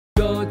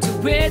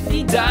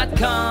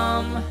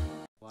www.whitney.com.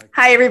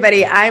 Hi,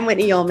 everybody. I'm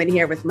Whitney Ullman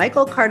here with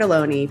Michael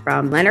Cartellone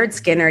from Lynyrd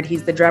Skynyrd.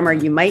 He's the drummer.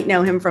 You might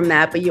know him from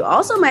that, but you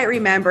also might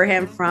remember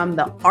him from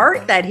the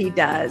art that he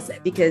does,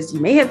 because you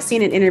may have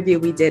seen an interview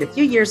we did a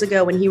few years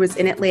ago when he was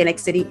in Atlantic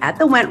City at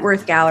the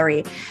Wentworth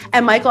Gallery.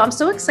 And Michael, I'm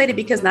so excited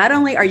because not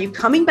only are you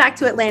coming back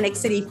to Atlantic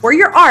City for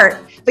your art,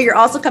 but you're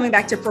also coming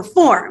back to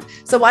perform.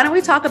 So why don't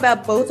we talk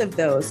about both of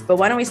those? But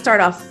why don't we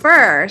start off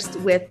first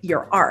with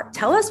your art?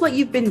 Tell us what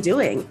you've been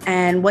doing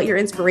and what your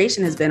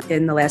inspiration has been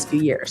in the last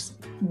few years.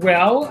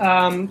 Well,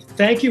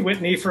 thank you,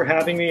 Whitney, for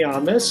having me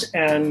on this.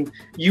 And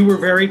you were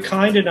very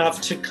kind enough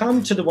to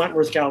come to the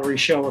Wentworth Gallery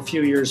show a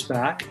few years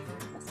back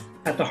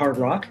at the Hard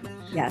Rock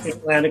in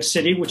Atlantic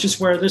City, which is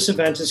where this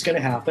event is going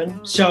to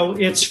happen. So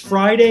it's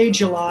Friday,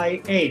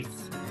 July 8th.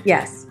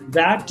 Yes.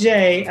 That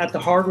day at the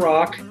Hard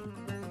Rock,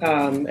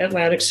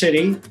 Atlantic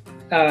City,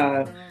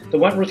 the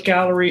Wentworth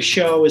Gallery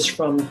show is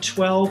from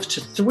 12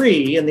 to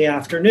 3 in the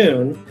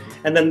afternoon.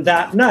 And then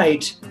that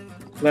night,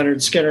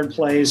 Lynyrd Skynyrd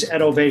plays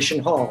at Ovation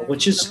Hall,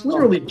 which is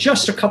literally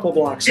just a couple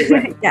blocks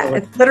away. Yeah,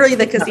 it's literally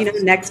the casino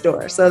next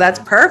door. So that's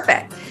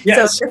perfect. Yes.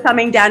 So if they're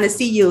coming down to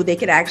see you, they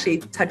could actually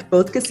touch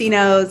both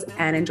casinos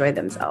and enjoy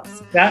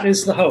themselves. That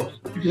is the hope.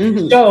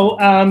 So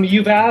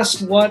you've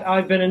asked what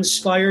I've been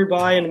inspired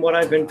by and what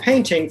I've been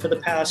painting for the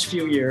past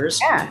few years.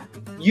 Yeah.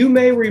 You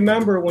may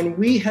remember when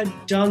we had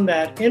done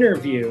that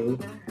interview,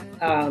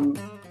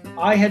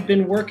 I had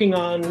been working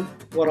on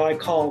what I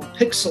call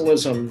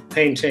pixelism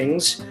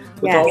paintings,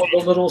 with all of the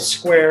little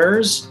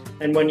squares,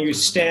 and when you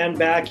stand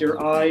back,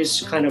 your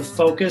eyes kind of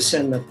focus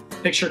and the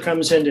picture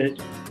comes into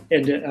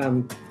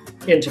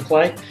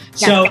play.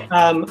 So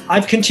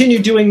I've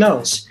continued doing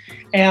those,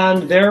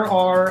 and there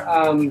are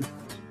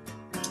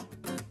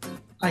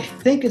I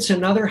think it's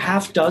another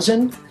half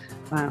dozen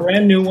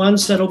brand new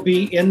ones that'll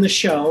be in the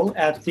show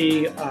at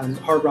the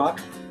Hard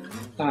Rock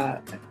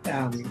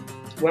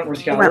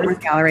Wentworth Gallery. Wentworth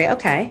Gallery,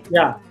 okay.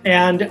 Yeah,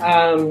 and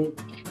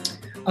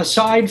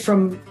aside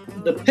from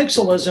the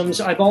pixelisms,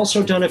 I've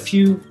also done a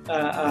few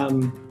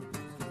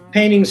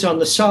paintings on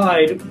the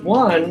side.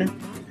 One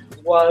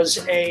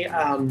was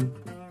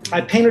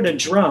I painted a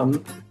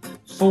drum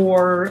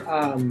for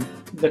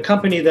the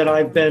company that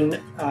I've been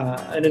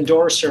an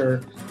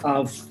endorser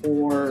of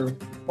for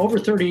over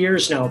 30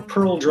 years now,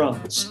 Pearl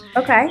Drums.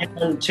 Okay.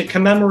 And to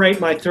commemorate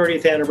my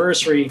 30th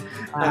anniversary,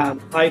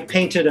 I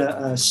painted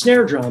a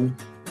snare drum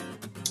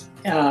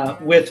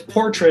with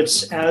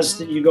portraits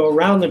as you go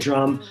around the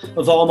drum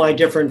of all my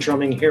different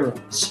drumming heroes.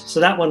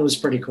 So that one was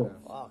pretty cool.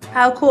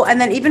 How cool.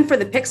 And then even for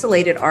the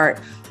pixelated art,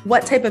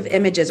 what type of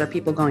images are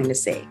people going to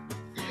see?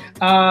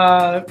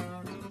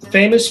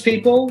 Famous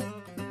people,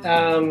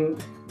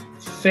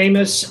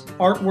 famous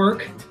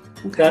artwork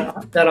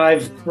that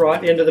I've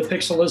brought into the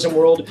pixelism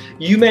world.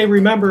 You may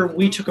remember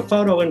we took a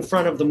photo in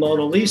front of the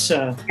Mona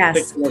Lisa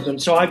pixelism.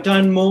 So I've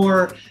done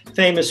more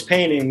famous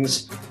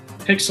paintings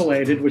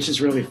pixelated, which is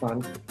really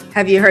fun.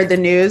 Have you heard the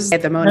news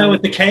at the Mona Lisa?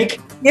 With the cake?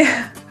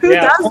 Yeah. Who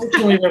does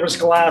fortunately there was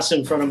glass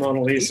in front of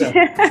Mona Lisa.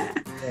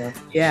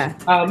 Yeah.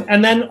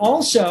 And then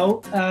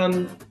also,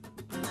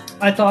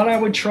 I thought I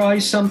would try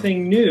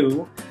something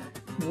new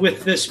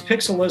with this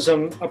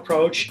pixelism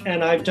approach,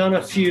 and I've done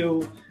a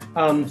few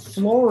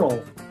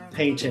floral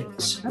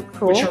paintings,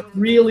 which are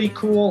really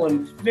cool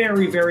and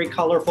very, very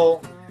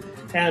colorful.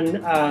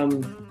 And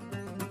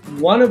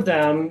one of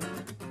them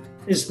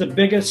is the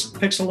biggest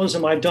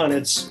pixelism I've done.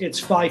 It's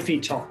 5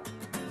 feet tall.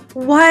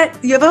 What?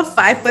 You have a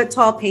 5 foot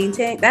tall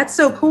painting? That's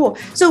so cool.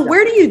 So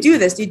where do you do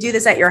this? Do you do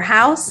this at your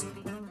house?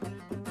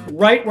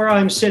 Right where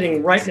I'm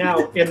sitting right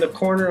now in the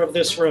corner of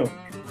this room.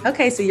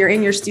 Okay, so you're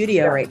in your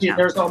studio right now.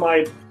 There's all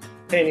my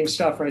painting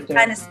stuff right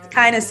there.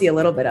 Kind of see a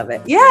little bit of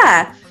it.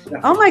 Yeah.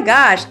 Oh my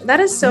gosh,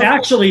 that is so. And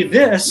actually,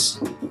 this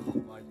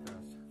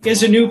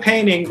is a new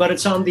painting, but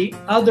it's on the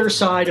other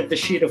side of the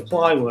sheet of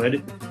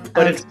plywood.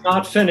 But it's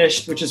not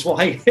finished, which is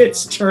why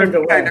it's turned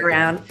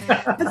around.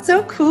 That's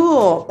so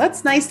cool.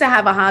 That's nice to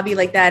have a hobby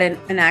like that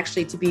and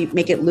actually to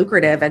make it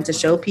lucrative and to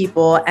show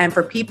people and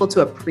for people to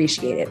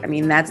appreciate it. I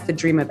mean, that's the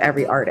dream of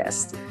every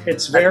artist.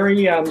 It's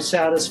very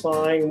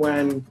satisfying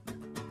when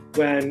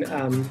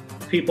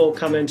people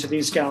come into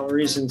these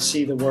galleries and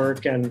see the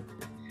work and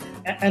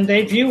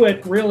they view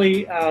it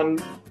really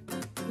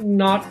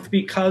not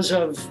because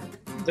of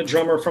the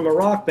drummer from a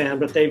rock band,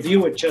 but they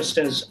view it just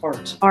as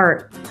art.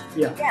 Art.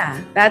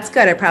 Yeah, that's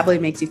good. It probably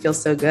makes you feel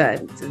so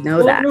good to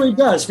know that. It really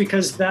does,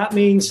 because that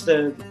means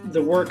the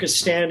work is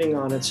standing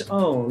on its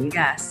own.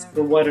 Yes.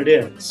 For what it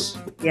is.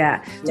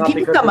 Yeah. Do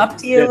people come up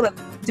to you?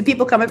 Do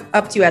people come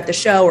up to you at the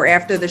show or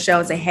after the show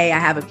and say, "Hey, I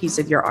have a piece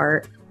of your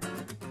art"?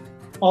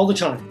 All the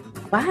time.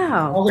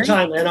 Wow. All the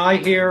time, and I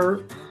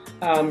hear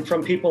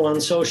from people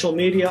on social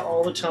media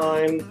all the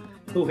time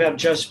who have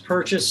just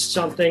purchased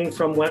something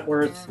from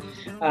Wentworth,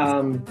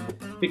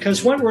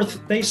 because Wentworth,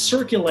 they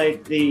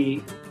circulate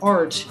the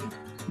art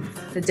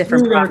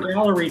through our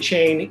gallery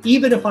chain,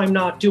 even if I'm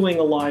not doing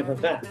a live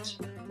event.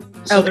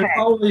 So there's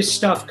always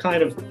stuff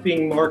kind of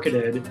being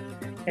marketed,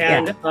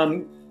 and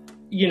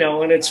you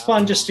know, and it's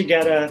fun just to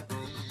get a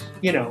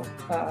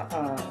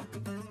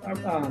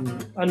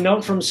a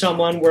note from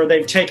someone where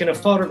they've taken a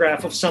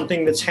photograph of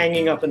something that's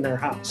hanging up in their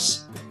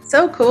house.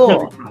 So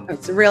cool.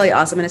 It's really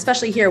awesome. And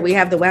especially here, we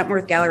have the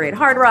Wentworth Gallery at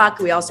Hard Rock.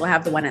 We also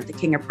have the one at the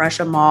King of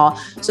Prussia Mall.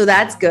 So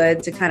that's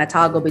good to kind of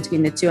toggle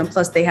between the two. And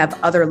plus they have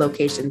other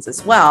locations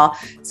as well.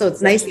 So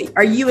it's nice.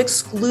 Are you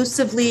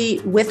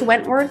exclusively with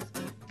Wentworth?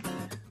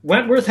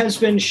 Wentworth has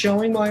been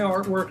showing my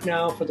artwork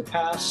now for the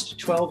past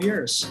 12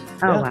 years.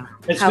 Oh, wow.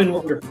 It's been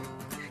wonderful.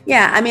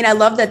 Yeah, I mean, I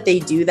love that they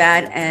do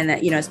that, and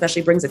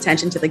especially brings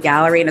attention to the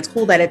gallery, and it's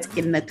cool that it's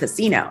in the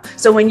casino.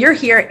 So when you're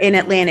here in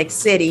Atlantic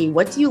City,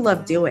 what do you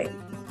love doing?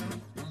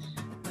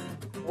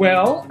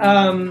 Well,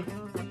 I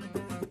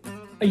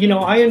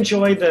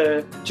enjoy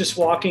just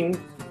walking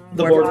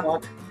the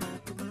boardwalk.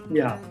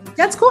 Yeah,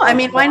 that's cool. I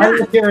mean, why not? I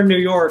live here in New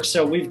York,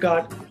 so we've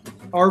got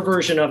our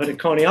version of it at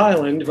Coney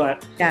Island,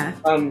 but yeah,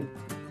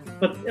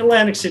 but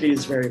Atlantic City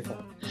is very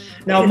fun.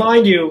 Now,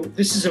 mind you,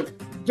 this is a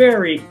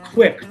very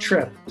quick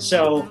trip.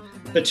 So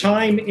the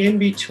time in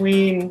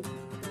between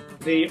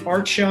the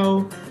art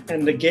show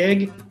and the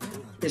gig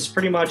is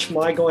pretty much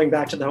my going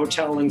back to the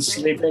hotel and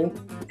sleeping.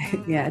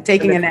 Yeah,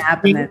 taking a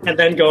nap and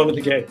then going to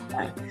the gig.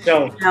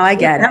 So no, I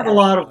get it. I have a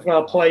lot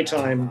of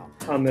playtime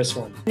on this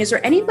one. Is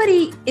there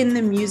anybody in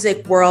the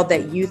music world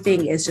that you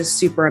think is just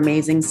super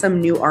amazing? Some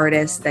new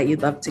artist that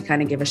you'd love to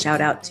kind of give a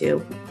shout out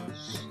to?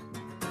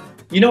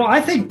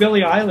 I think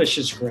Billie Eilish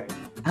is great.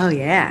 Oh,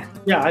 yeah.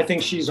 Yeah, I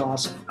think she's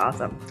awesome.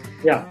 Awesome.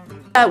 Yeah.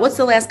 What's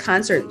the last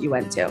concert you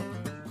went to?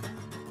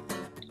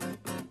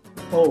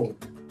 Oh,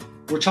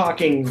 we're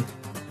talking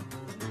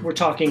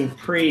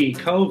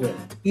pre-COVID.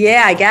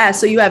 Yeah, I guess.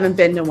 So you haven't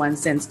been to one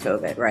since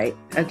COVID, right?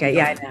 Okay.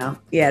 Yeah, I know.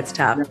 Yeah, it's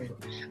tough.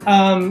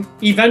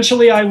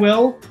 Eventually I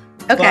will.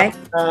 Okay.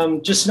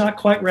 But, just not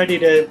quite ready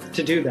to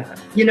do that.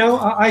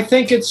 I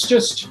think it's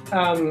just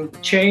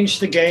changed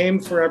the game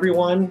for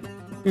everyone.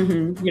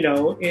 Mm-hmm.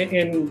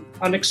 In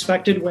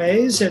unexpected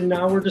ways, and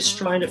now we're just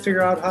trying to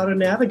figure out how to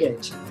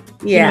navigate.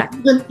 Yeah.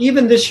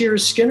 Even this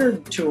year's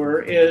Skynyrd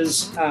tour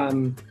is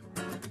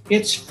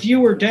it's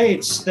fewer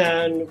dates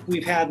than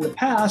we've had in the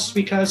past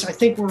because I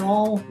think we're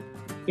all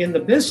in the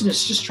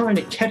business just trying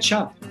to catch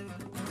up.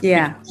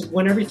 Yeah.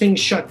 When everything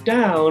shut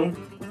down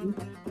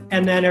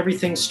and then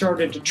everything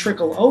started to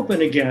trickle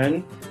open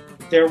again,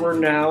 there were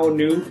now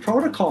new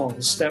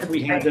protocols that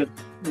we had to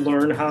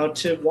learn how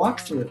to walk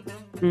through.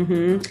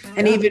 Mm-hmm.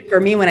 And even for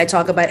me, when I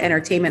talk about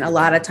entertainment, a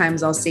lot of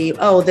times I'll see,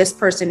 oh, this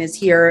person is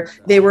here.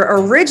 They were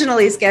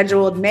originally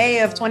scheduled May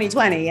of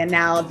 2020, and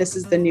now this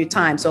is the new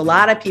time. So a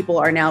lot of people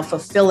are now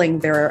fulfilling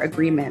their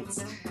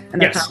agreements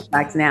and their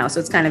contracts now. So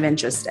it's kind of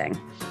interesting.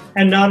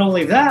 And not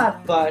only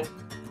that, but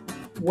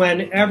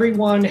when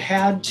everyone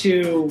had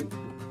to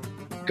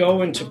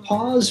go into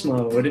pause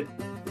mode,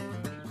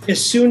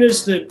 as soon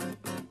as the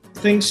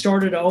things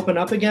started to open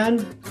up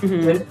again,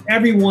 and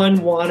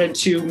everyone wanted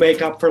to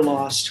make up for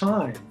lost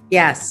time.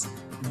 Yes.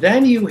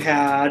 Then you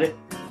had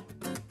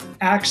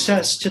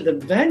access to the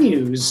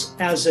venues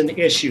as an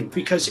issue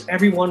because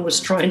everyone was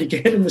trying to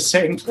get in the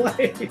same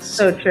place.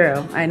 So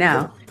true. I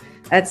know.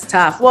 That's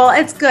tough. Well,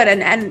 it's good.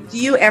 And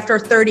you, after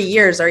 30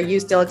 years, are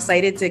you still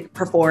excited to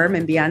perform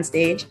and be on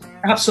stage?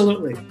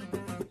 Absolutely.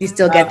 You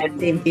still get that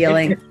same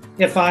feeling?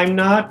 If I'm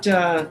not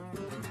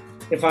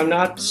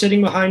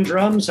sitting behind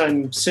drums,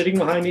 I'm sitting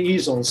behind the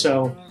easel.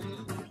 So,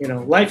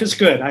 life is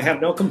good. I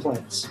have no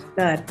complaints.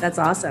 Good. That's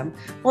awesome.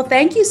 Well,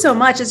 thank you so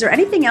much. Is there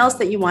anything else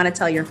that you want to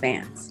tell your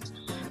fans?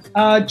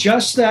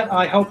 Just that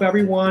I hope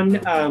everyone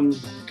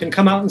can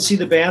come out and see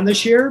the band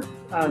this year.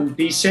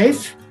 Be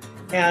safe.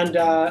 And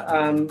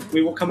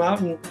we will come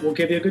out and we'll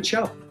give you a good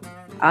show.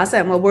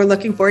 Awesome. Well, we're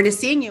looking forward to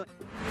seeing you.